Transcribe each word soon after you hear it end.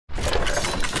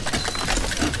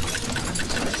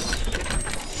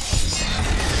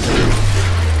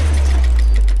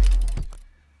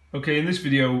Okay, in this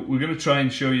video we're going to try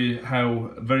and show you how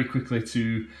very quickly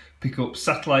to pick up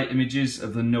satellite images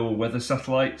of the NOAA weather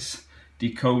satellites,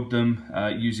 decode them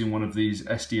using one of these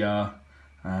SDR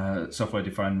software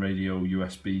defined radio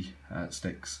USB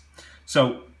sticks.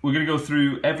 So we're going to go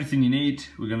through everything you need.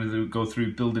 We're going to go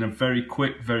through building a very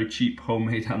quick, very cheap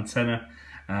homemade antenna,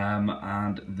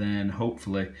 and then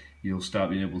hopefully you'll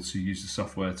start being able to use the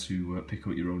software to pick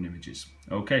up your own images.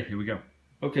 Okay, here we go.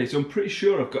 Okay, so I'm pretty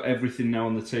sure I've got everything now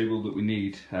on the table that we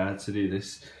need to do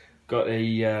this. Got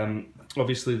a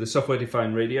obviously the software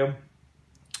defined radio.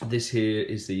 This here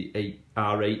is the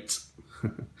R8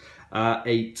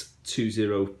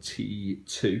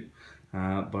 R820T2,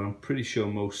 but I'm pretty sure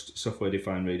most software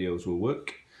defined radios will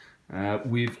work.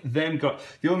 We've then got,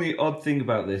 the only odd thing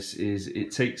about this is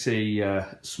it takes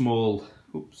a small,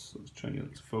 oops, I was trying to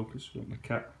get it to focus with my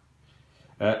cat.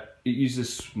 It uses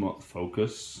a small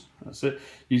focus. That's it.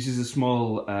 Uses a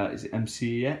small is it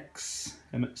MCX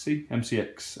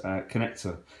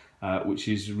connector, which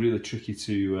is really tricky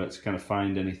to kind of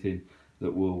find anything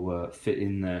that will fit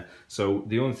in there. So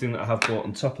the only thing that I have bought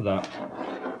on top of that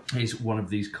is one of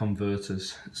these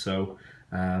converters. So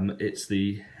it's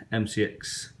the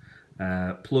MCX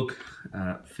plug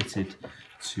fitted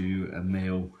to a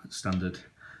male standard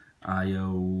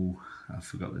IO. I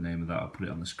forgot the name of that. I'll put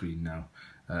it on the screen now.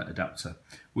 Adapter,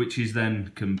 which is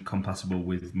then compatible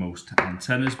with most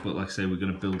antennas, but like I say, we're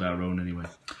going to build our own anyway.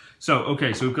 So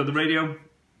okay, so we've got the radio,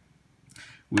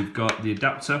 we've got the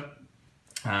adapter,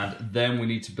 and then we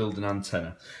need to build an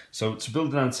antenna. So to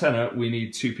build an antenna, we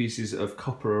need two pieces of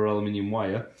copper or aluminium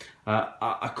wire.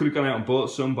 I could have gone out and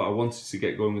bought some, but I wanted to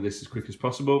get going with this as quick as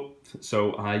possible.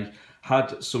 So I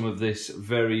had some of this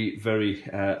very, very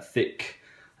thick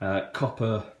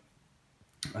copper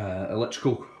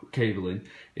electrical cabling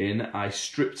in. I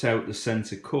stripped out the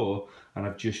center core, and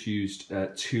I've just used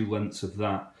 2 lengths of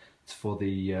that for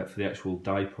the actual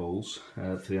dipoles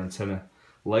for the antenna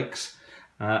legs,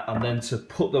 and then to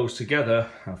put those together,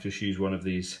 I've just used one of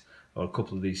these or a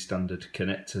couple of these standard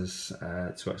connectors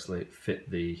to actually fit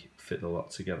the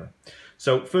lot together.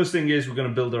 So first thing is we're going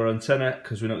to build our antenna,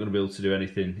 because we're not going to be able to do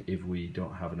anything if we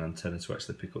don't have an antenna to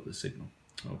actually pick up the signal.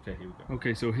 Okay, here we go.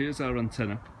 Okay, so here's our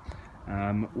antenna.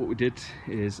 What we did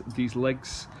is these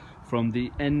legs from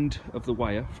the end of the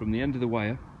wire,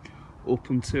 up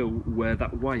until where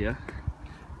that wire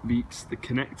meets the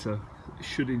connector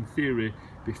should in theory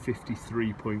be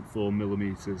 53.4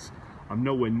 millimeters. I'm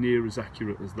nowhere near as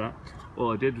accurate as that.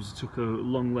 All I did was I took a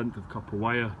long length of copper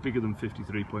wire, bigger than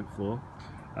 53.4,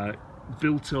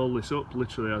 built all this up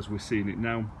literally as we're seeing it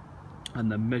now, and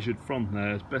then measured from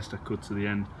there as best I could to the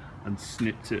end and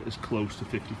snipped it as close to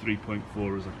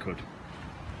 53.4 as I could.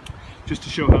 Just to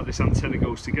show how this antenna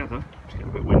goes together, just get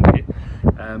a bit windy.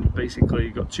 Basically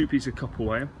you've got 2 pieces of copper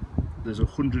wire, there's a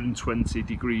 120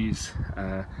 degrees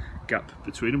gap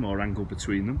between them, or angle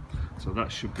between them, so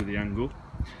that should be the angle,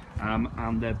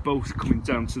 and they're both coming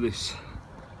down to this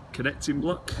connecting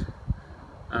block,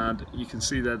 and you can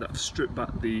see there that I've stripped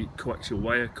back the coax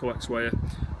wire,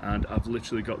 and I've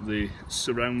literally got the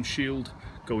surround shield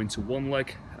going to one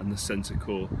leg and the center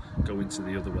core going to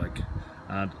the other leg,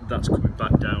 and that's coming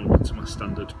back down to my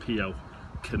standard PL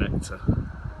connector,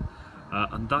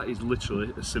 and that is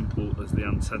literally as simple as the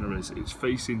antenna is. It's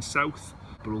facing south,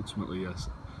 but ultimately yes,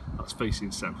 that's facing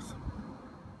south.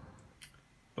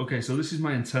 Okay, so this is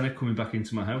my antenna coming back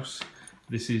into my house.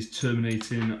 This is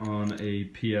terminating on a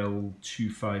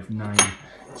PL259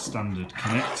 standard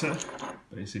connector,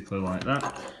 basically like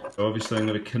that. So obviously I'm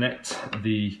going to connect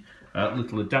the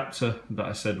little adapter that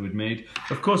I said we'd made.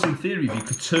 Of course, in theory, if you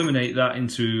could terminate that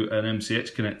into an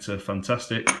MCX connector,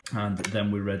 fantastic, and then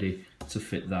we're ready to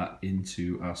fit that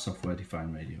into our software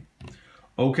defined radio.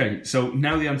 Okay, so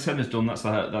now the antenna's done,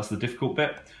 that's the difficult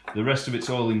bit. The rest of it's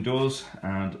all indoors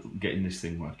and getting this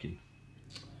thing working.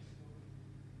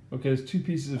 Okay, there's 2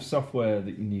 pieces of software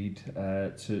that you need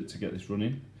to get this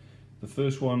running. The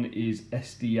first one is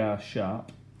SDR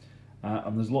Sharp,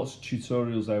 and there's lots of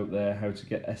tutorials out there how to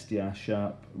get SDR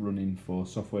Sharp running for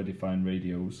software defined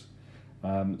radios.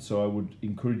 So I would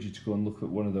encourage you to go and look at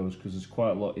one of those, because there's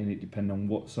quite a lot in it depending on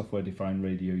what software defined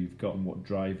radio you've got and what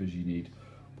drivers you need.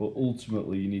 But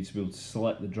ultimately you need to be able to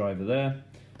select the driver there,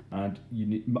 and you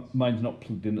need, mine's not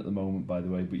plugged in at the moment by the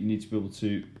way, but you need to be able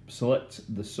to select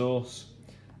the source,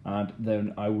 and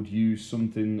then I would use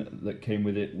something that came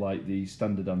with it like the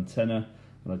standard antenna,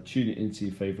 and I'd tune it into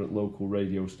your favourite local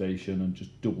radio station and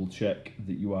just double check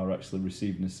that you are actually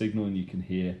receiving a signal and you can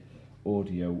hear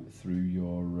audio through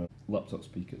your laptop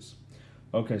speakers.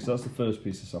 Okay, so that's the first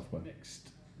piece of software.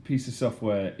 Next piece of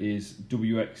software is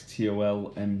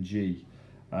WXTOL MG.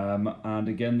 And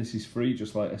again, this is free,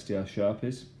 just like SDR Sharp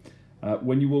is.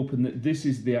 When you open this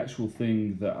is the actual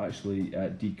thing that actually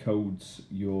decodes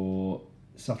your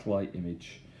satellite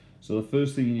image. So the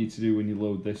first thing you need to do when you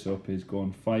load this up is go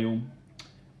on File,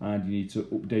 and you need to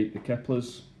update the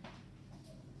Keplers.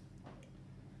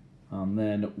 And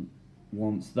then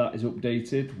once that is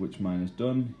updated, which mine is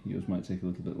done, yours might take a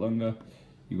little bit longer,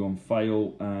 you go on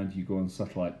File and you go on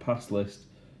Satellite Pass List.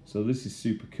 So this is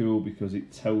super cool because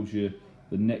it tells you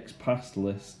the next pass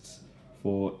lists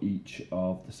for each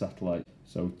of the satellites.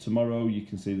 So tomorrow you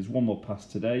can see there's one more pass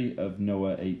today of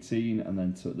NOAA 18, and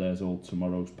then there's all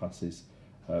tomorrow's passes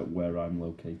where I'm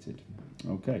located.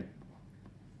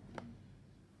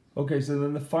 Okay, so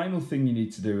then the final thing you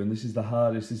need to do, and this is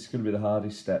going to be the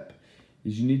hardest step,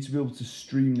 is you need to be able to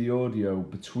stream the audio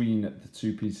between the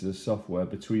two pieces of software,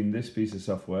 between this piece of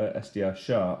software, SDR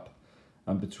Sharp,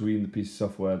 and between the piece of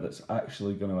software that's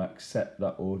actually going to accept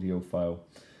that audio file.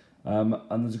 And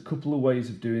there's a couple of ways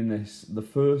of doing this. The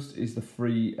first is the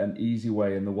free and easy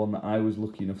way, and the one that I was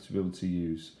lucky enough to be able to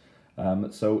use.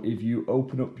 So if you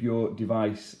open up your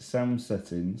device sound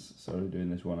settings, sorry,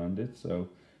 doing this one-handed, so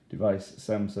device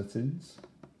sound settings,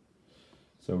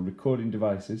 so recording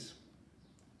devices,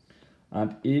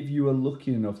 and if you are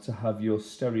lucky enough to have your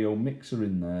stereo mixer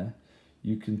in there,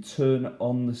 you can turn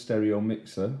on the stereo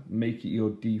mixer, make it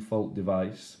your default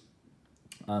device,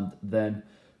 and then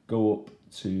go up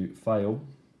to File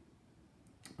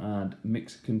and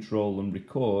Mixer Control and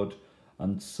Record,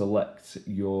 and select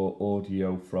your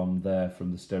audio from there,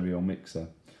 from the stereo mixer.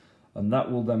 And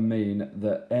that will then mean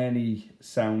that any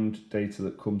sound data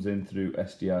that comes in through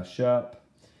SDR Sharp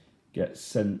gets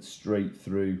sent straight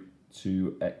through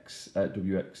to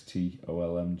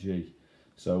WXTOLMG.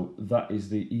 So that is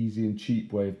the easy and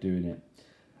cheap way of doing it.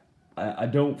 I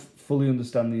don't fully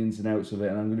understand the ins and outs of it,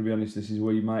 and I'm going to be honest, this is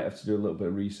where you might have to do a little bit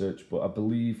of research, but I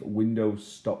believe Windows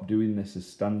stopped doing this as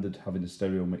standard, having a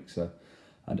stereo mixer.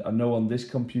 And I know on this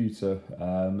computer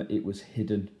it was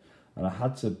hidden, and I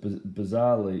had to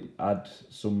bizarrely add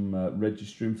some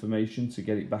register information to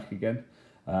get it back again,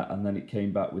 and then it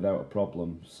came back without a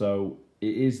problem. So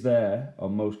it is there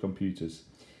on most computers.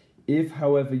 If,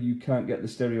 however, you can't get the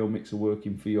stereo mixer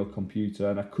working for your computer,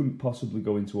 and I couldn't possibly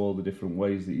go into all the different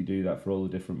ways that you do that for all the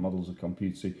different models of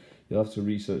computers, so you'll have to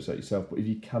research that yourself, but if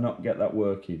you cannot get that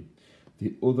working,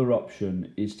 the other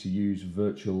option is to use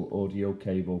virtual audio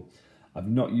cable. I've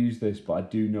not used this, but I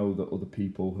do know that other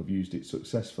people have used it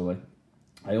successfully.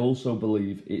 I also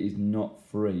believe it is not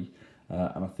free,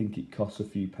 and I think it costs a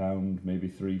few pounds, maybe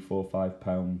 £3, £4,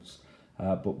 £5.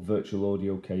 But virtual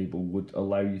audio cable would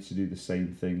allow you to do the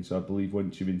same thing. So I believe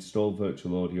once you've installed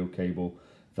virtual audio cable,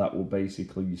 that will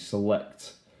basically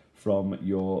select from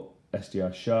your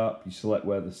SDR Sharp, you select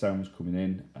where the sound's coming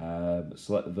in,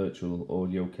 select the virtual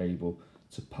audio cable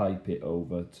to pipe it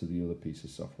over to the other piece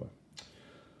of software.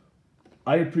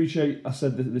 I appreciate I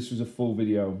said that this was a full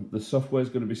video. The software is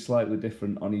going to be slightly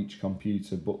different on each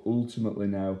computer, but ultimately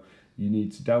now you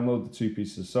need to download the two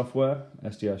pieces of software,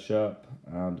 SDR Sharp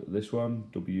and this one,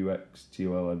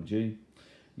 WXTOLMG.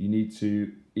 You need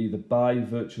to either buy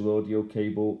virtual audio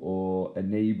cable or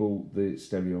enable the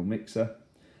stereo mixer.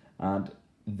 And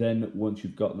then once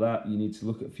you've got that, you need to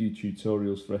look at a few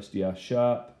tutorials for SDR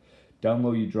Sharp,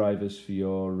 download your drivers for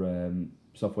your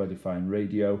software-defined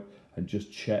radio, and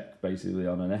just check basically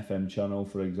on an FM channel,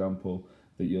 for example,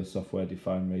 that your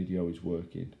software-defined radio is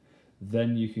working.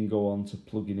 Then you can go on to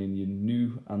plugging in your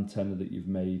new antenna that you've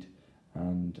made,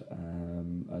 and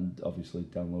obviously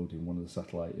downloading one of the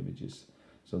satellite images.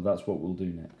 So that's what we'll do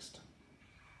next.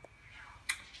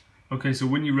 Okay, so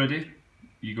when you're ready,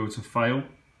 you go to File,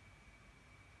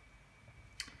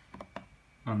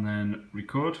 and then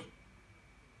Record.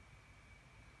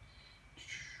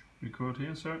 Record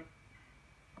here, sorry.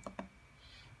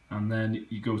 And then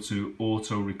you go to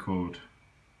Auto Record.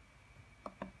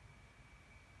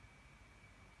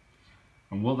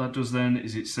 And what that does then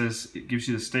is it gives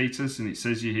you the status, and it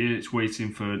says you here it's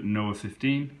waiting for NOAA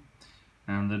 15,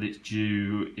 and that it's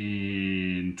due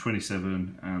in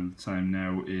 27, and the time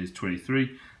now is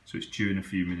 23, so it's due in a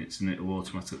few minutes, and it will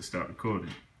automatically start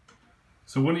recording.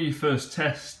 So one of your first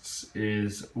tests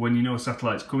is when you know a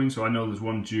satellite's coming. So I know there's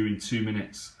one due in 2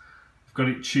 minutes. I've got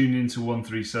it tuned into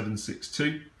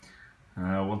 13762,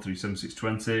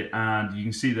 137,620, and you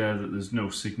can see there that there's no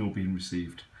signal being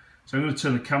received. So I'm going to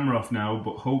turn the camera off now,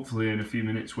 but hopefully in a few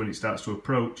minutes when it starts to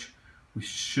approach, we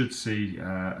should see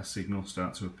a signal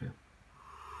start to appear.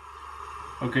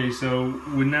 Okay, so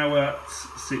we're now at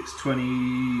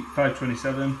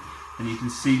 5:27, and you can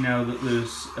see now that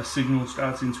there's a signal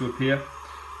starting to appear.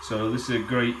 So this is a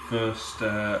great first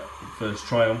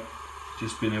trial.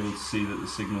 just being able to see that the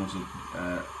signals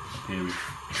are appearing.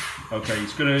 Okay,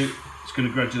 it's going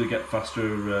to gradually get faster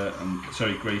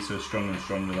greater, stronger and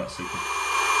stronger, that signal.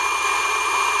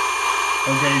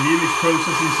 Okay, the image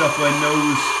processing software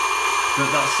knows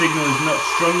that signal is not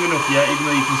strong enough yet, even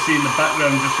though you can see in the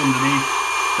background just underneath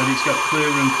that it's got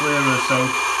clearer and clearer, so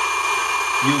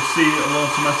you'll see it'll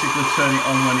automatically turn it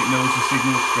on when it knows the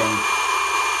signal's strong.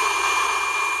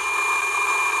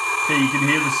 Okay, you can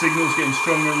hear the signals getting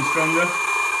stronger and stronger.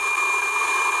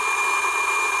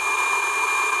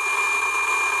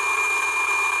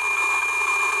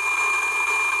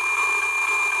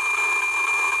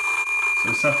 So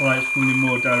the satellite's coming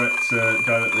more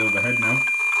directly overhead now,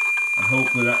 and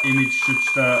hopefully that image should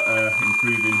start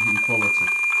improving in quality.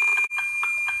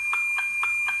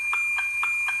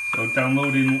 So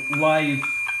downloading live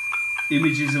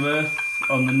images of Earth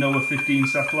on the NOAA 15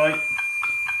 satellite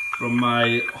from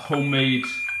my homemade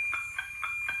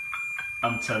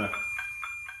antenna.